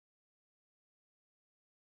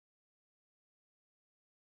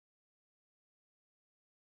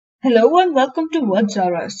Hello and welcome to Words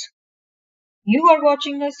Are Us. You are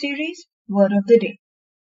watching a series, Word of the Day,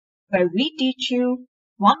 where we teach you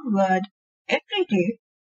one word every day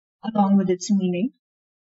along with its meaning,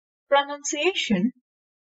 pronunciation,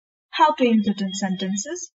 how to use it in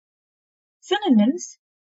sentences, synonyms,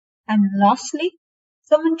 and lastly,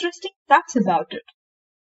 some interesting facts about it.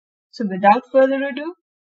 So without further ado,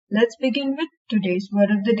 let's begin with today's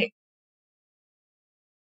word of the day.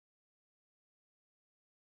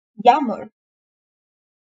 Yammer.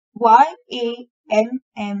 Y-A-M-M-E-R.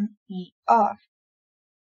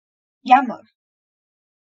 Yammer.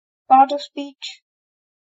 Part of speech.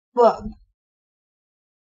 Verb.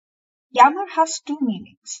 Yammer has two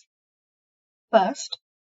meanings. First,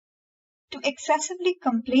 to excessively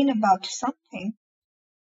complain about something,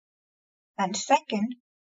 and second,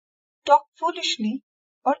 talk foolishly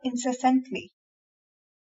or incessantly.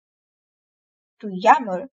 To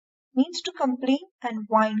yammer means to complain and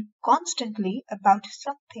whine constantly about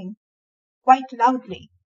something quite loudly,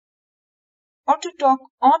 or to talk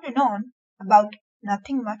on and on about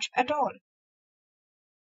nothing much at all.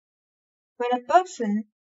 When a person,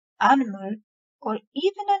 animal, or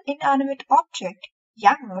even an inanimate object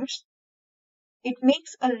yammers, it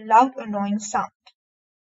makes a loud annoying sound,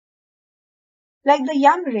 like the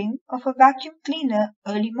yammering of a vacuum cleaner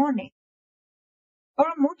early morning, or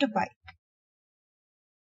a motorbike.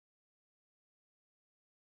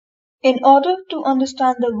 In order to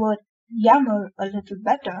understand the word yammer a little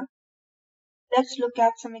better, let's look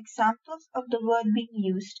at some examples of the word being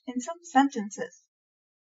used in some sentences.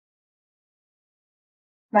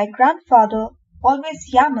 My grandfather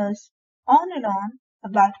always yammers on and on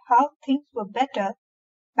about how things were better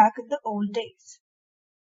back in the old days.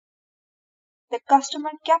 The customer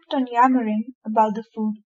kept on yammering about the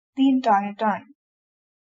food the entire time.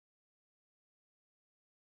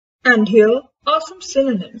 And here are some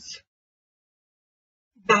synonyms.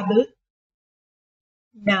 Babble,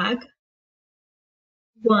 nag,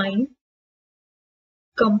 whine,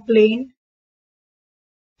 complain,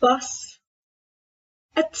 fuss,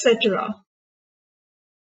 etc.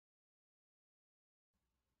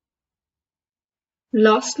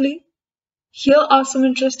 Lastly, here are some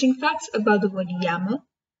interesting facts about the word yammer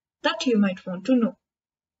that you might want to know.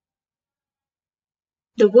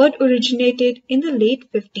 The word originated in the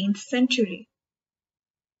late 15th century.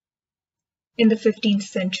 In the 15th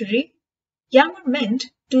century, yammer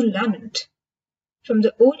meant to lament, from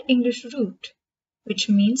the Old English root, which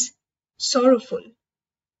means sorrowful.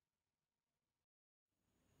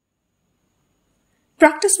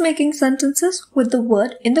 Practice making sentences with the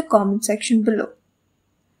word in the comment section below.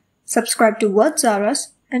 Subscribe to Words Are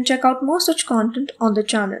Us and check out more such content on the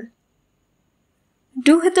channel.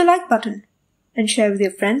 Do hit the like button and share with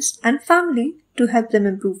your friends and family to help them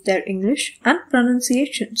improve their English and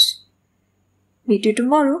pronunciations. Meet you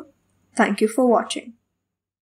tomorrow. Thank you for watching.